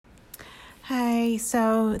Hi.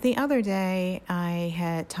 So the other day I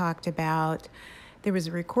had talked about there was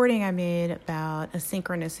a recording I made about a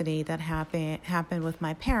synchronicity that happened with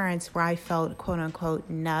my parents where I felt quote unquote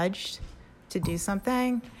nudged to do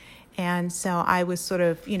something. And so I was sort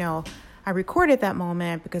of, I recorded that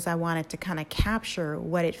moment because I wanted to kind of capture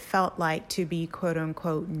what it felt like to be quote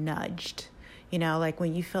unquote nudged. Like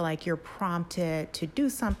when you feel like you're prompted to do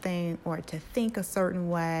something or to think a certain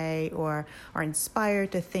way or are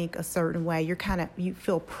inspired to think a certain way, you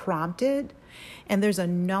feel prompted, and there's a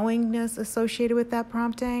knowingness associated with that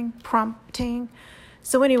prompting.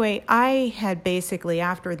 So anyway, I had basically,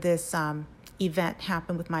 after this event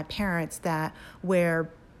happened with my parents, where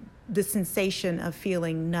the sensation of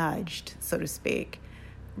feeling nudged, so to speak,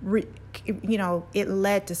 it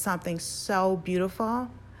led to something so beautiful,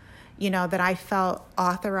 that I felt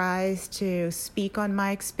authorized to speak on my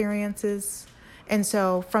experiences. And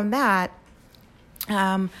so from that,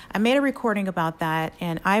 I made a recording about that,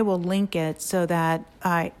 and I will link it so that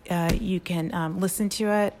you can listen to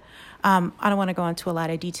it. I don't want to go into a lot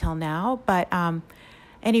of detail now, but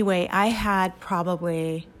anyway, I had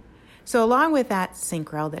so along with that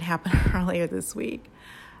synchro that happened earlier this week,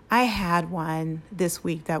 I had one this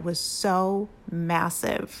week that was so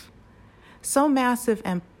massive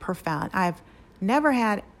and profound. I've never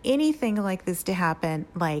had anything like this to happen,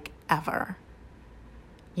 ever.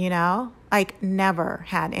 Never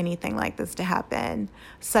had anything like this to happen.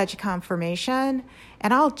 Such confirmation.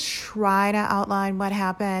 And I'll try to outline what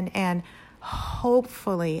happened, and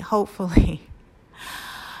hopefully,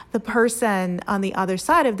 the person on the other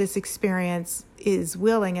side of this experience is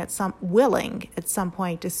willing at some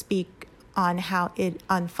point to speak on how it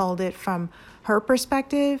unfolded from her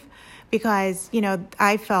perspective, because,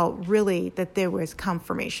 I felt really that there was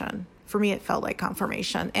confirmation. For me, it felt like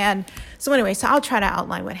confirmation. And so anyway, I'll try to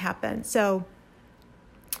outline what happened. So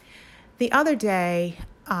the other day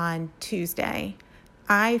on Tuesday,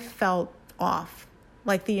 I felt off,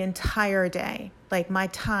 the entire day. My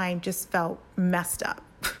time just felt messed up.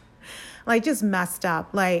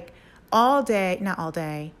 All day, not all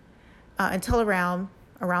day, until around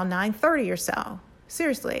 9:30 or so.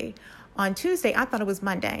 Seriously. On Tuesday, I thought it was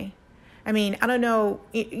Monday. I mean, I don't know,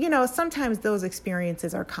 sometimes those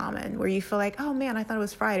experiences are common where you feel like, oh man, I thought it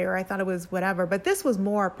was Friday, or I thought it was whatever. But this was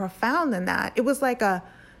more profound than that. It was like a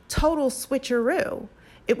total switcheroo.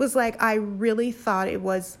 It was like I really thought it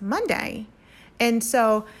was Monday. And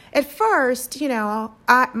so at first,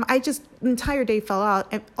 I just, the entire day fell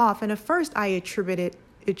off. And at first I attributed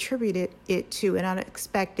it to an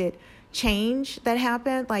unexpected change that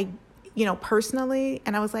happened, personally.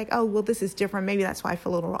 And I was like, oh, well, this is different. Maybe that's why I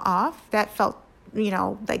feel a little off. That felt,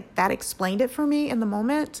 that explained it for me in the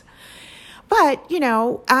moment. But,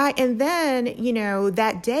 that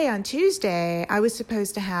day on Tuesday, I was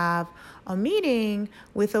supposed to have a meeting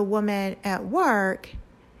with a woman at work.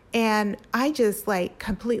 And I just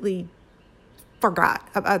completely forgot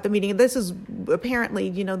about the meeting. This is apparently,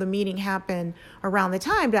 the meeting happened around the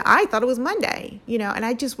time that I thought it was Monday, and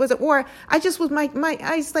I just wasn't, or I just was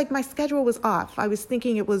my schedule was off. I was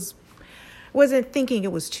thinking wasn't thinking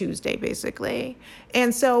it was Tuesday, basically.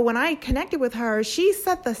 And so when I connected with her, she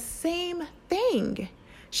said the same thing.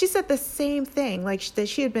 That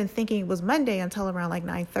she had been thinking it was Monday until around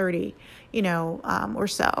 9:30, or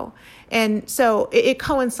so. And so it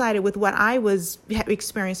coincided with what I was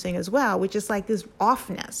experiencing as well, which is this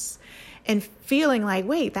offness and feeling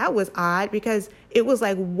wait, that was odd, because it was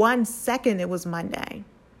 1 second it was Monday.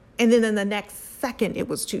 And then in the next second it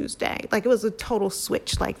was Tuesday. It was a total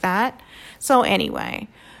switch like that. So anyway,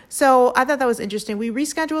 so I thought that was interesting. We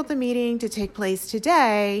rescheduled the meeting to take place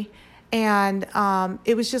today. And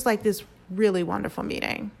it was just this really wonderful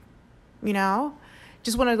meeting,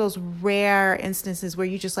 just one of those rare instances where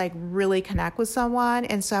you just really connect with someone.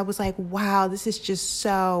 And so I was like, wow, this is just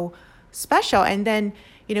so special. And then,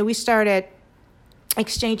 we started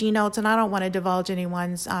exchanging notes, and I don't want to divulge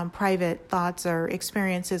anyone's private thoughts or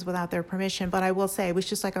experiences without their permission, but I will say it was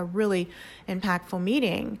just a really impactful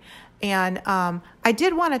meeting. And I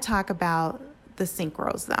did want to talk about the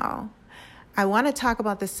synchros, though. I want to talk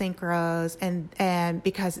about the synchros and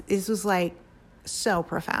because this was so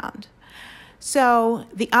profound. So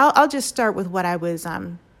I'll just start with what I was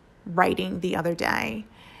writing the other day.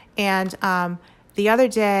 And the other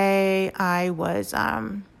day I was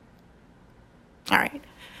all right.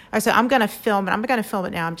 So I'm going to film it. I'm going to film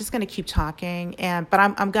it now. I'm just going to keep talking, but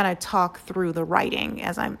I'm going to talk through the writing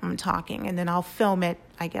as I'm talking, and then I'll film it,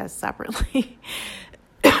 I guess, separately.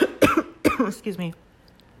 Excuse me.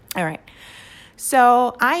 All right.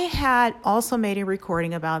 So I had also made a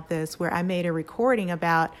recording about this, where I made a recording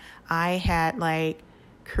about I had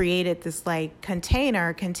created this like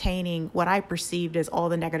container containing what I perceived as all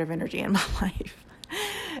the negative energy in my life.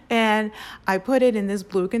 And I put it in this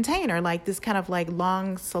blue container, like this kind of like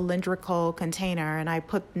long cylindrical container. And I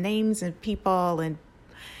put names and people and,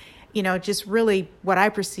 just really what I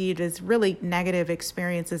perceived as really negative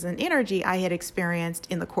experiences and energy I had experienced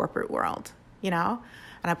in the corporate world, And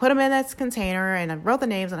I put them in this container and I wrote the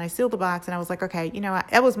names and I sealed the box. And I was like, okay,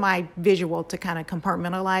 that was my visual to kind of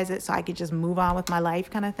compartmentalize it so I could just move on with my life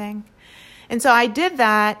kind of thing. And so I did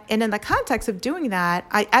that. And in the context of doing that,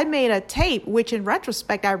 I made a tape, which in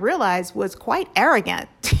retrospect, I realized was quite arrogant.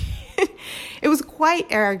 It was quite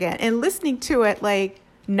arrogant. And listening to it, like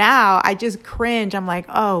now, I just cringe. I'm like,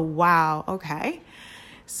 oh, wow. Okay.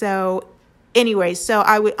 So anyway, so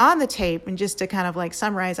I was on the tape, and just to kind of like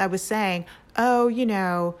summarize, I was saying, oh,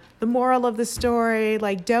 the moral of the story,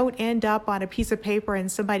 like don't end up on a piece of paper in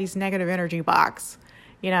somebody's negative energy box,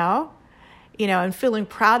 and feeling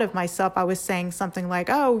proud of myself. I was saying something like,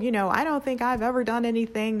 oh, I don't think I've ever done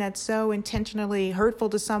anything that's so intentionally hurtful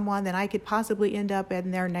to someone that I could possibly end up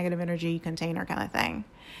in their negative energy container kind of thing.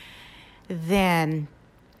 Then,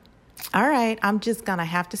 all right, I'm just going to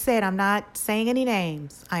have to say it. I'm not saying any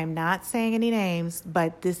names. I am not saying any names,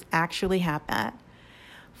 but this actually happened.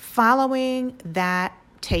 Following that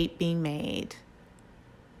tape being made,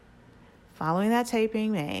 and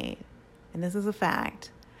this is a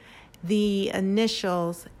fact, the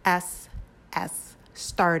initials SS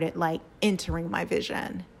started like entering my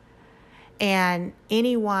vision. And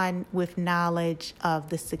anyone with knowledge of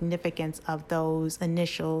the significance of those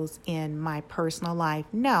initials in my personal life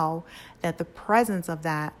know that the presence of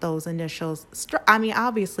those initials,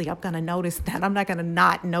 obviously I'm going to notice that. I'm not going to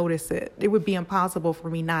not notice it. It would be impossible for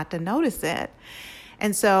me not to notice it.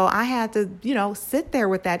 And so I had to, sit there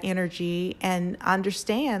with that energy and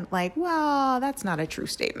understand like, well, that's not a true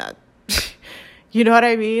statement. You know what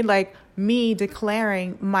I mean? Like me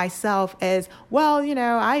declaring myself as, well,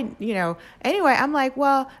 anyway, I'm like,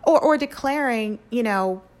 well, or declaring,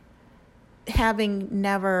 having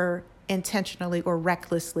never intentionally or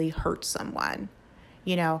recklessly hurt someone,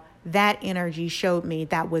 that energy showed me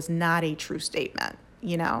that was not a true statement,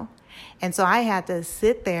 And so I had to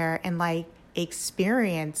sit there and like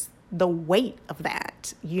experience the weight of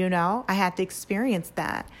that, I had to experience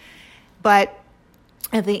that. But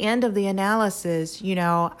at the end of the analysis,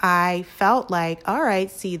 I felt like, all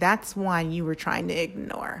right, see, that's one you were trying to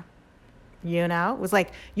ignore. It was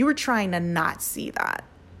like you were trying to not see that.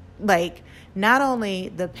 Like not only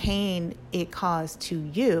the pain it caused to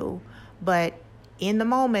you, but in the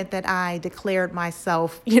moment that I declared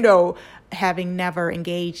myself, having never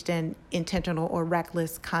engaged in intentional or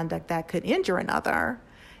reckless conduct that could injure another,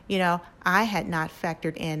 I had not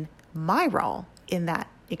factored in my role in that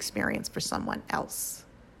experience for someone else,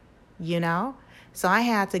 So I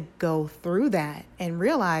had to go through that and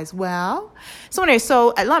realize, let me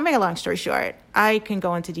make a long story short. I can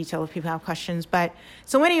go into detail if people have questions, but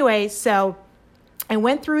so I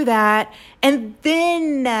went through that, and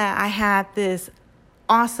then I had this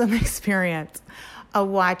awesome experience of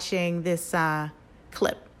watching this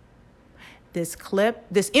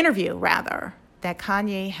interview that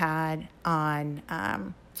Kanye had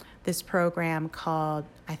on this program called,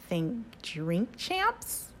 I think, Drink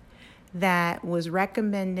Champs, that was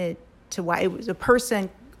recommended it was a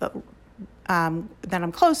person that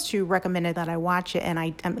I'm close to recommended that I watch it, and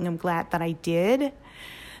I'm glad that I did.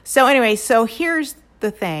 So anyway, so here's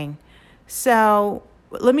the thing. So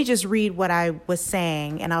let me just read what I was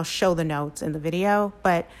saying, and I'll show the notes in the video.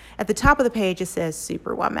 But at the top of the page, it says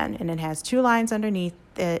Superwoman, and it has two lines underneath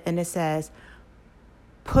it, and it says,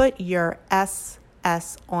 put your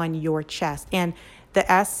SS on your chest. And the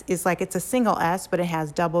S is like, it's a single S, but it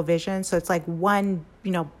has double vision. So it's like one,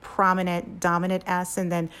 prominent, dominant S. And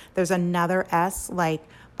then there's another S like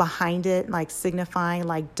behind it, like signifying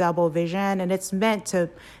like double vision. And it's meant to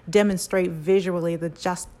demonstrate visually the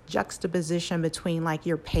juxtaposition between like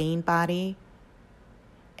your pain body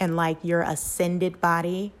and like your ascended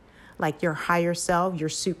body, like your higher self, your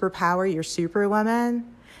superpower, your superwoman.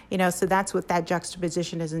 So that's what that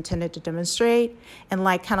juxtaposition is intended to demonstrate. And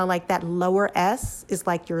like kind of like that lower S is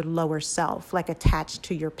like your lower self, like attached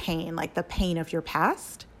to your pain, like the pain of your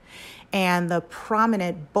past. And the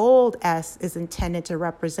prominent bold S is intended to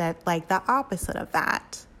represent like the opposite of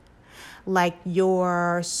that, like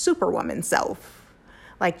your superwoman self,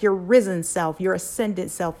 like your risen self, your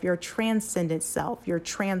ascendant self, your transcendent self, your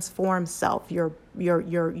transformed self, your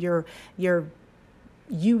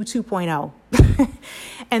you 2.0.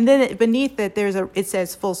 And then beneath it, it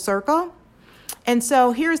says full circle. And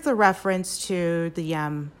so here's the reference to the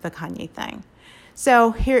Kanye thing.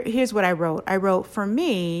 So here's what I wrote. I wrote, for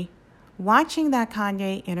me, watching that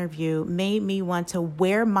Kanye interview made me want to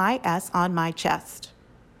wear my S on my chest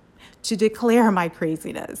to declare my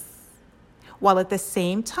craziness, while at the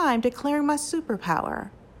same time declaring my superpower.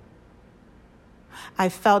 I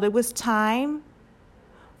felt it was time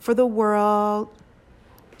for the world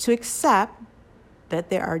to accept that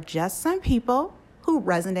there are just some people who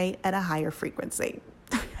resonate at a higher frequency.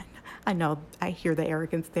 I know I hear the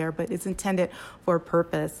arrogance there, but it's intended for a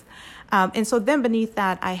purpose. And so then beneath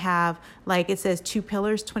that, I have, like, it says 2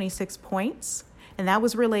 pillars, 26 points. And that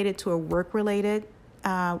was related to a work-related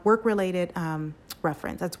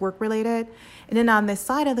reference. That's work-related. And then on this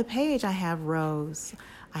side of the page, I have Rose.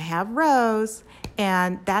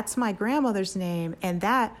 And that's my grandmother's name. And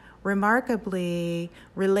that remarkably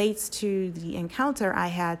relates to the encounter I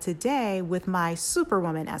had today with my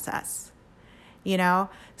Superwoman SS.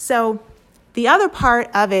 So the other part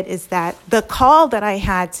of it is that the call that I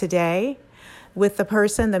had today with the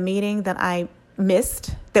person, the meeting that I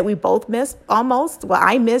missed, that we both missed almost. Well,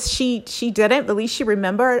 I missed, she didn't, at least she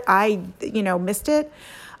remembered. I, missed it.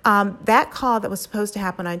 That call that was supposed to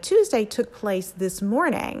happen on Tuesday took place this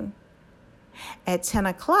morning at 10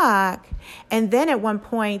 o'clock. And then at one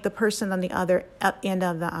point, the person on the other end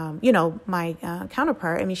of the, my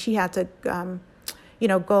counterpart, she had to,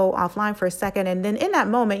 go offline for a second. And then in that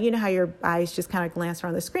moment, how your eyes just kind of glance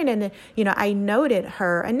around the screen. And then, I noted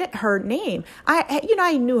her name.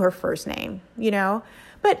 I knew her first name,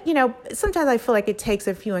 but, sometimes I feel like it takes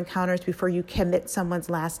a few encounters before you commit someone's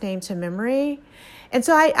last name to memory. And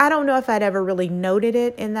so I don't know if I'd ever really noted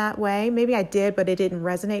it in that way. Maybe I did, but it didn't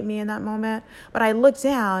resonate me in that moment. But I looked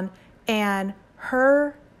down and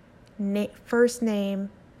her first name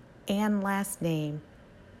and last name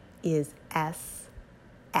is SS.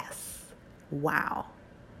 Wow.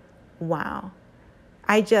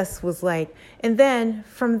 I just was like, and then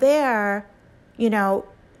from there,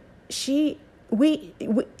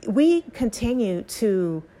 we continue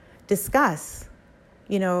to discuss,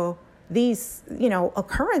 these,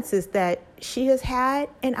 occurrences that she has had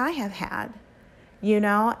and I have had,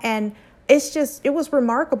 and it was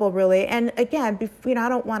remarkable, really. And again, I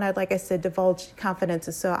don't want to, like I said, divulge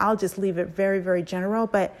confidences, so I'll just leave it very, very general,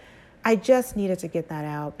 but I just needed to get that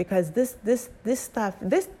out because this stuff,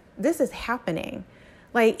 this is happening.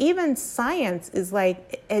 Like, even science is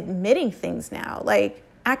like admitting things now. Like,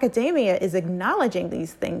 academia is acknowledging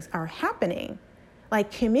these things are happening.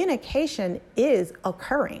 Like, communication is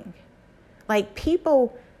occurring. Like,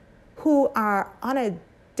 people who are on a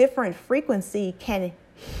different frequency can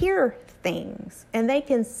hear things and they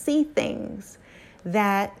can see things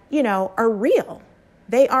that, are real.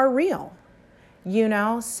 They are real.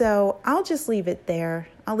 So I'll just leave it there.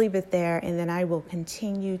 And then I will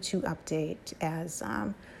continue to update as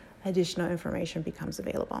additional information becomes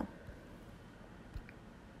available.